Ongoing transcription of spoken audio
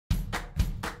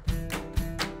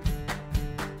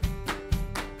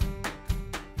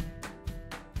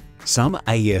Some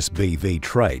ASBV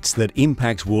traits that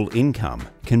impact wool income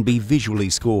can be visually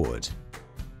scored.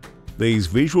 These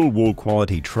visual wool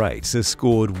quality traits are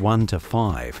scored 1 to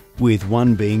 5, with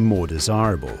 1 being more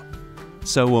desirable.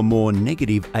 So a more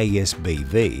negative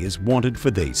ASBV is wanted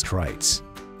for these traits.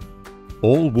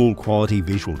 All wool quality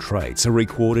visual traits are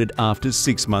recorded after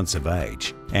 6 months of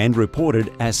age and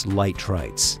reported as late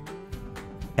traits.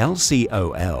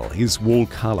 LCOL is wool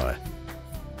colour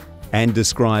and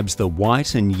describes the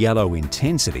white and yellow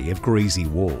intensity of greasy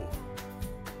wool.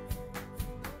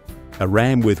 A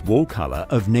ram with wool colour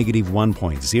of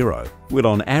 -1.0 will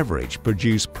on average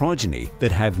produce progeny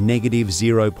that have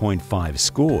 -0.5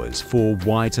 scores for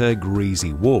whiter,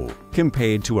 greasy wool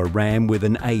compared to a ram with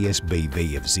an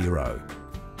ASBV of 0.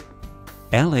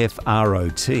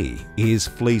 LFROT is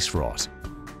fleece rot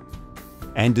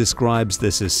and describes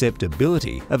the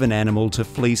susceptibility of an animal to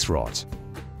fleece rot.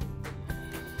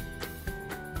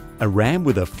 A ram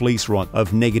with a fleece rot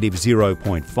of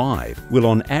 -0.5 will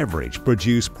on average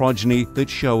produce progeny that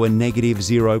show a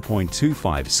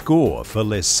 -0.25 score for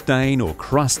less stain or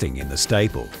crusting in the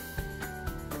staple.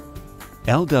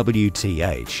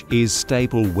 LWTH is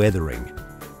staple weathering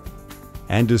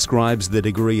and describes the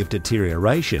degree of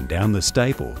deterioration down the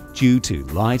staple due to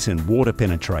light and water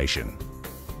penetration.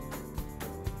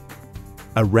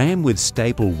 A ram with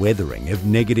staple weathering of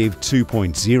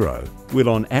 -2.0 will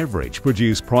on average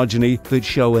produce progeny that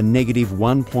show a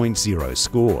 -1.0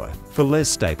 score for less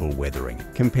staple weathering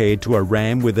compared to a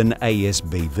ram with an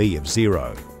ASBV of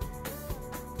 0.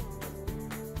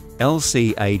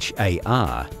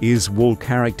 LCHAR is wool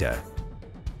character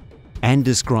and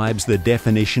describes the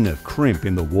definition of crimp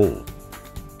in the wool.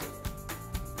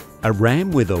 A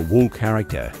ram with a wool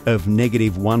character of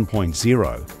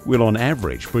 -1.0 will on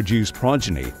average produce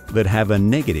progeny that have a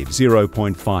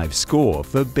 -0.5 score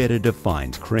for better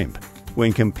defined crimp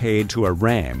when compared to a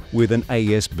ram with an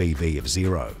ASBV of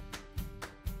 0.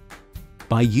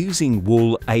 By using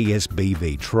wool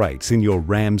ASBV traits in your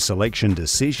ram selection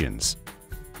decisions,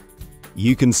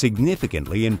 you can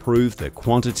significantly improve the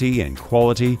quantity and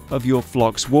quality of your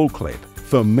flock's wool clip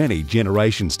for many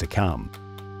generations to come.